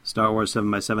Star Wars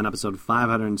 7x7, episode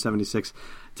 576.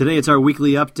 Today it's our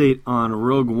weekly update on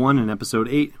Rogue One and episode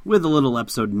 8, with a little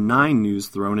episode 9 news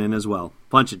thrown in as well.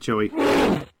 Punch it, Chewie.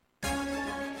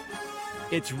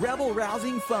 It's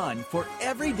rebel-rousing fun for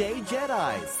everyday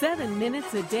Jedis. 7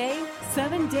 minutes a day,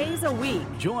 7 days a week.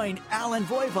 Join Alan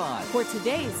Voivod for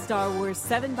today's Star Wars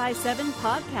 7x7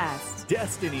 podcast.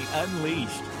 Destiny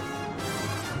Unleashed.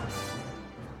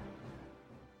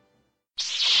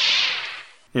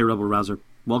 Hey, Rebel Rouser.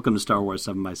 Welcome to Star Wars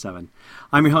 7x7.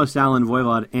 I'm your host, Alan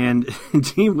Voivod, and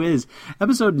gee whiz,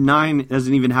 Episode 9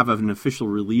 doesn't even have an official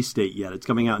release date yet. It's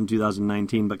coming out in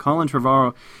 2019, but Colin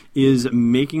Trevorrow is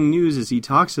making news as he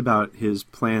talks about his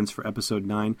plans for Episode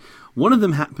 9. One of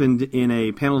them happened in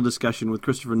a panel discussion with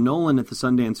Christopher Nolan at the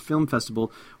Sundance Film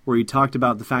Festival, where he talked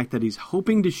about the fact that he's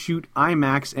hoping to shoot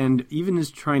IMAX and even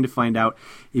is trying to find out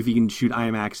if he can shoot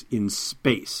IMAX in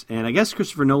space. And I guess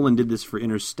Christopher Nolan did this for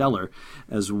Interstellar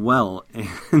as well. And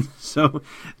so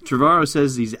Trevorrow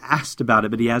says he's asked about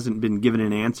it, but he hasn't been given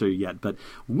an answer yet. But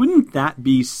wouldn't that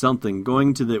be something?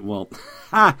 Going to the, well,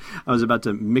 I was about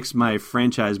to mix my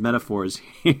franchise metaphors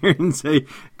here and say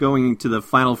going to the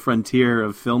final frontier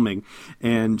of filming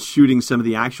and shooting some of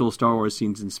the actual Star Wars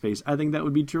scenes in space. I think that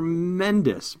would be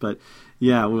tremendous. But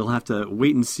yeah, we'll have to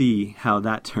wait and see how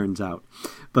that turns out.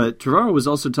 But Trevorrow was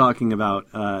also talking about,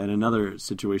 in another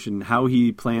situation, how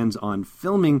he plans on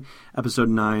filming Episode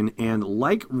 9. And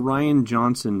like Rian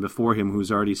Johnson before him,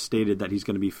 who's already stated that he's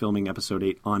going to be filming Episode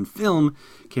 8 on film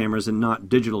cameras and not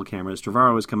digital cameras,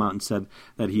 Trevorrow has come out and said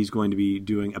that he's going to be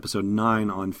doing Episode 9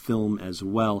 on film as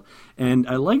well. And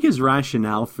I like his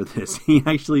rationale for this. He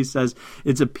actually says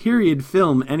it's a period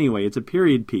film anyway. It's a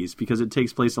period piece because it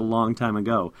takes place a long time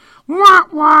ago. I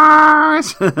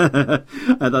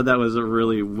thought that was a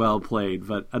really well played,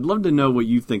 but I'd love to know what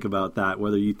you think about that,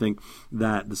 whether you think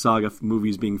that the saga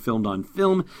movies being filmed on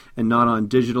film and not on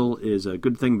digital is a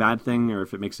good thing, bad thing, or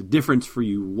if it makes a difference for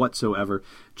you whatsoever.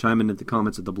 Chime in at the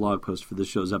comments at the blog post for this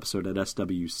show's episode at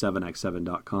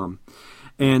sw7x7.com.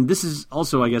 And this is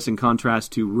also, I guess, in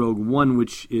contrast to Rogue One,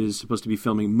 which is supposed to be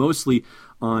filming mostly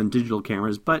on digital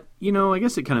cameras. But, you know, I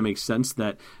guess it kind of makes sense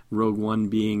that Rogue One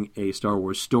being a Star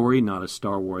Wars story, not a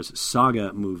Star Wars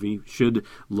saga movie, should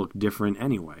look different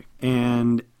anyway.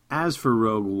 And as for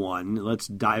Rogue One, let's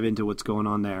dive into what's going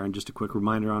on there. And just a quick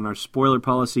reminder on our spoiler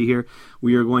policy here.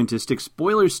 We are going to stick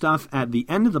spoiler stuff at the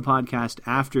end of the podcast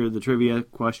after the trivia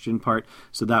question part.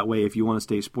 So that way, if you want to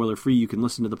stay spoiler-free, you can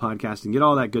listen to the podcast and get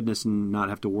all that goodness and not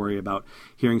have to worry about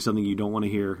hearing something you don't want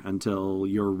to hear until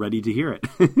you're ready to hear it.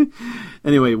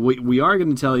 Anyway, what we are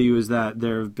going to tell you is that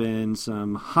there have been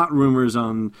some hot rumors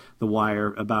on the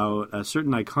wire about a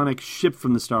certain iconic ship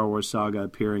from the Star Wars saga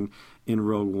appearing in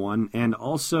Rogue One, and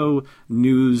also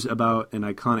news about an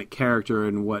iconic character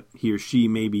and what he or she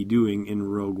may be doing in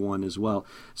Rogue One as well.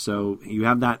 So you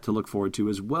have that to look forward to,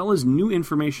 as well as new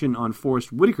information on Forrest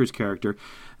Whitaker's character.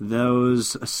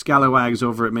 Those scalawags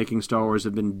over at Making Star Wars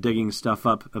have been digging stuff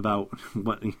up about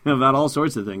about all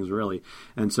sorts of things, really.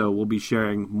 And so we'll be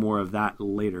sharing more of that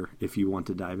later if you want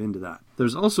to dive into that.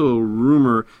 There's also a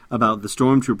rumor about the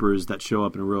stormtroopers that show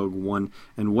up in Rogue One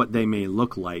and what they may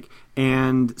look like.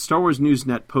 And Star Wars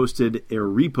Newsnet posted, or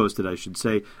reposted, I should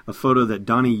say, a photo that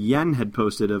Donnie Yen had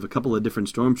posted of a couple of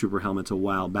different stormtrooper helmets a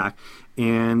while back.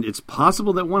 And it's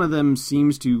possible that one of them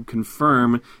seems to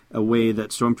confirm a way that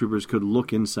stormtroopers could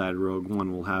look inside Rogue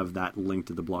One. We'll have that linked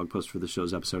to the blog post for the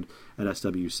show's episode at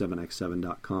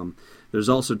sw7x7.com. There's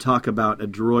also talk about a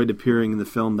droid appearing in the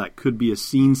film that could be a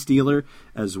scene stealer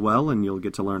as well, and you'll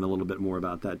get to learn a little bit more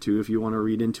about that too if you want to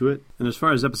read into it. And as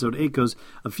far as episode 8 goes,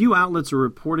 a few outlets are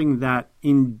reporting that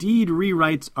indeed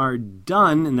rewrites are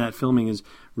done and that filming is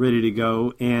ready to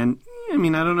go. And I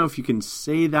mean, I don't know if you can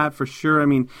say that for sure. I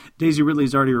mean, Daisy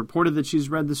Ridley's already reported that she's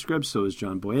read the script, so has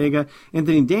John Boyega.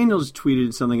 Anthony Daniels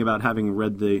tweeted something about having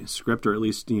read the script, or at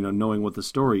least, you know, knowing what the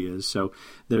story is. So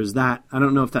there's that. I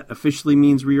don't know if that officially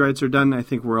means rewrites are done. I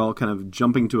think we're all kind of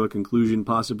jumping to a conclusion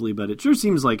possibly, but it sure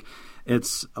seems like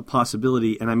it's a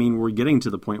possibility. And I mean, we're getting to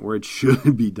the point where it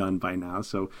should be done by now.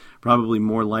 So probably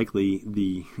more likely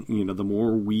the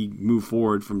more we move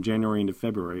forward from January into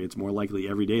February, it's more likely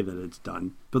every day that it's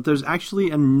done. But there's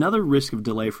actually another risk of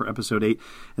delay for Episode 8,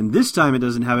 and this time it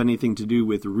doesn't have anything to do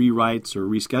with rewrites or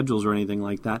reschedules or anything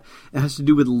like that. It has to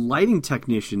do with lighting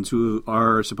technicians who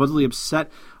are supposedly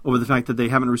upset over the fact that they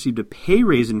haven't received a pay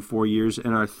raise in 4 years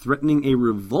and are threatening a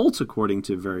revolt, according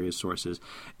to various sources.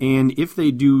 And if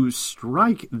they do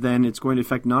strike, then it's going to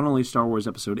affect not only Star Wars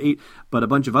Episode 8, but a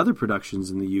bunch of other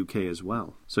productions in the UK as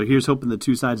well. So here's hoping the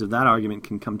two sides of that argument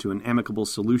can come to an amicable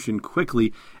solution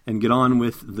quickly and get on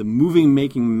with the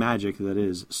movie-making magic that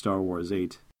is Star Wars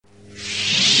 8.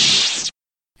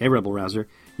 Hey, Rebel Rouser.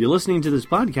 You're listening to this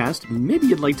podcast. Maybe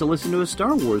you'd like to listen to a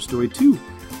Star Wars story, too.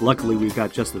 Luckily, we've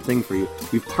got just the thing for you.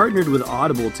 We've partnered with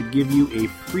Audible to give you a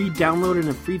free download and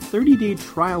a free 30-day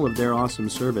trial of their awesome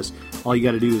service. All you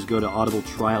got to do is go to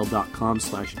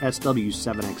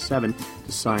audibletrial.com/SW7X7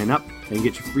 to sign up and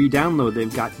get your free download.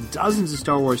 They've got dozens of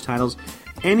Star Wars titles.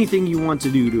 Anything you want to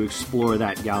do to explore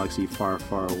that galaxy far,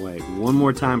 far away. One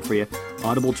more time for you,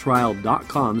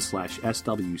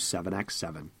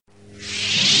 audibletrial.com/SW7X7.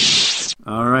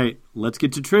 All right, let's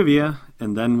get to trivia,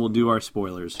 and then we'll do our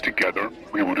spoilers. Together,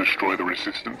 we will destroy the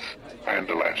Resistance and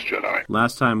The Last Jedi.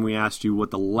 Last time we asked you what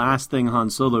the last thing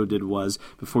Han Solo did was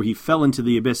before he fell into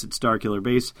the abyss at Starkiller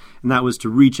Base, and that was to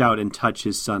reach out and touch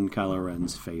his son Kylo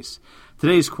Ren's face.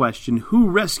 Today's question,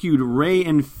 who rescued Rey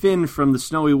and Finn from the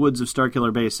snowy woods of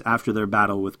Starkiller Base after their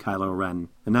battle with Kylo Ren?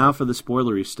 And now for the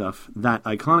spoilery stuff. That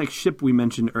iconic ship we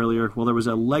mentioned earlier, well, there was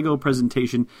a LEGO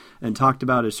presentation and talked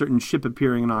about a certain ship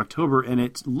appearing in October, and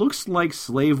it looks like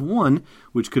Slave One,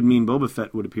 which could mean Boba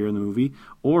Fett would appear in the movie.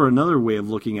 Or another way of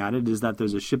looking at it is that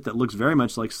there's a ship that looks very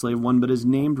much like Slave One but is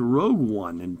named Rogue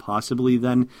One, and possibly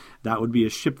then that would be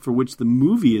a ship for which the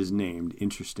movie is named,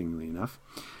 interestingly enough.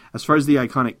 As far as the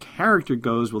iconic character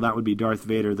goes, well, that would be Darth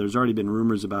Vader. There's already been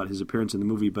rumors about his appearance in the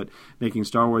movie, but Making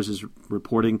Star Wars is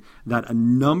reporting that a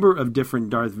number of different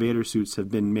Darth Vader suits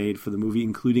have been made for the movie,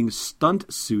 including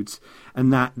stunt suits,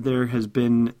 and that there has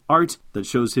been art that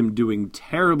shows him doing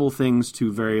terrible things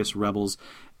to various rebels.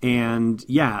 And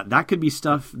yeah, that could be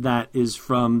stuff that is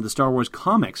from the Star Wars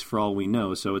comics for all we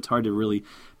know, so it's hard to really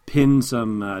pin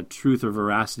some truth or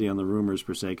veracity on the rumors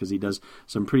per se, because he does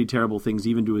some pretty terrible things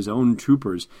even to his own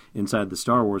troopers inside the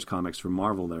Star Wars comics from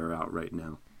Marvel that are out right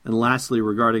now. And lastly,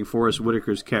 regarding Forrest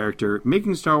Whitaker's character,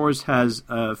 Making Star Wars has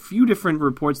a few different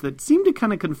reports that seem to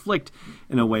kind of conflict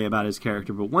in a way about his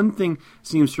character. But one thing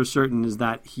seems for certain is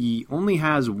that he only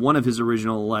has one of his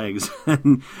original legs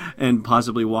and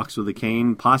possibly walks with a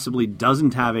cane, possibly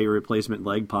doesn't have a replacement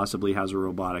leg, possibly has a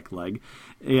robotic leg.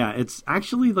 Yeah, it's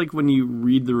actually like when you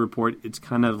read the report, it's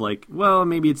kind of like, well,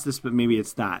 maybe it's this, but maybe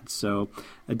it's that. So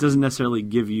it doesn't necessarily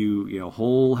give you, a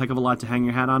whole heck of a lot to hang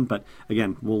your hat on. But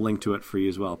again, we'll link to it for you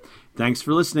as well. Thanks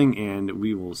for listening, and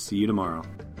we will see you tomorrow.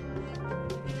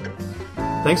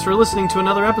 Thanks for listening to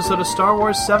another episode of Star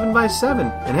Wars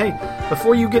 7x7. And hey,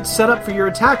 before you get set up for your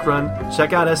attack run,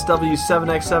 check out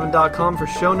SW7x7.com for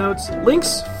show notes,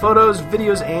 links, photos,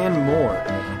 videos, and more.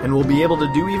 And we'll be able to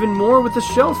do even more with the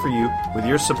show for you with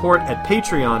your support at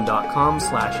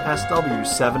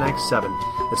patreon.com/SW7x7.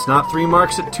 It's not 3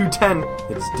 marks at 210,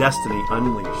 it's Destiny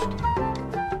Unleashed.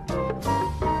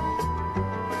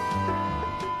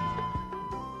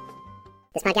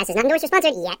 This podcast is not endorsed or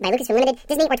sponsored yet by Lucasfilm Limited,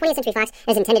 Disney, or 20th Century Fox.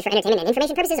 It is intended for entertainment and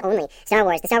information purposes only. Star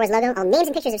Wars, the Star Wars logo, all names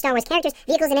and pictures of Star Wars characters,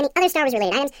 vehicles, and any other Star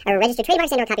Wars-related items are registered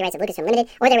trademarks and/or copyrights of Lucasfilm Limited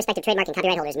or their respective trademark and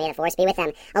copyright holders. May the force be with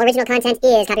them. All original content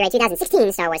is copyright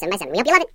 2016 Star Wars 7x7. We hope you love it.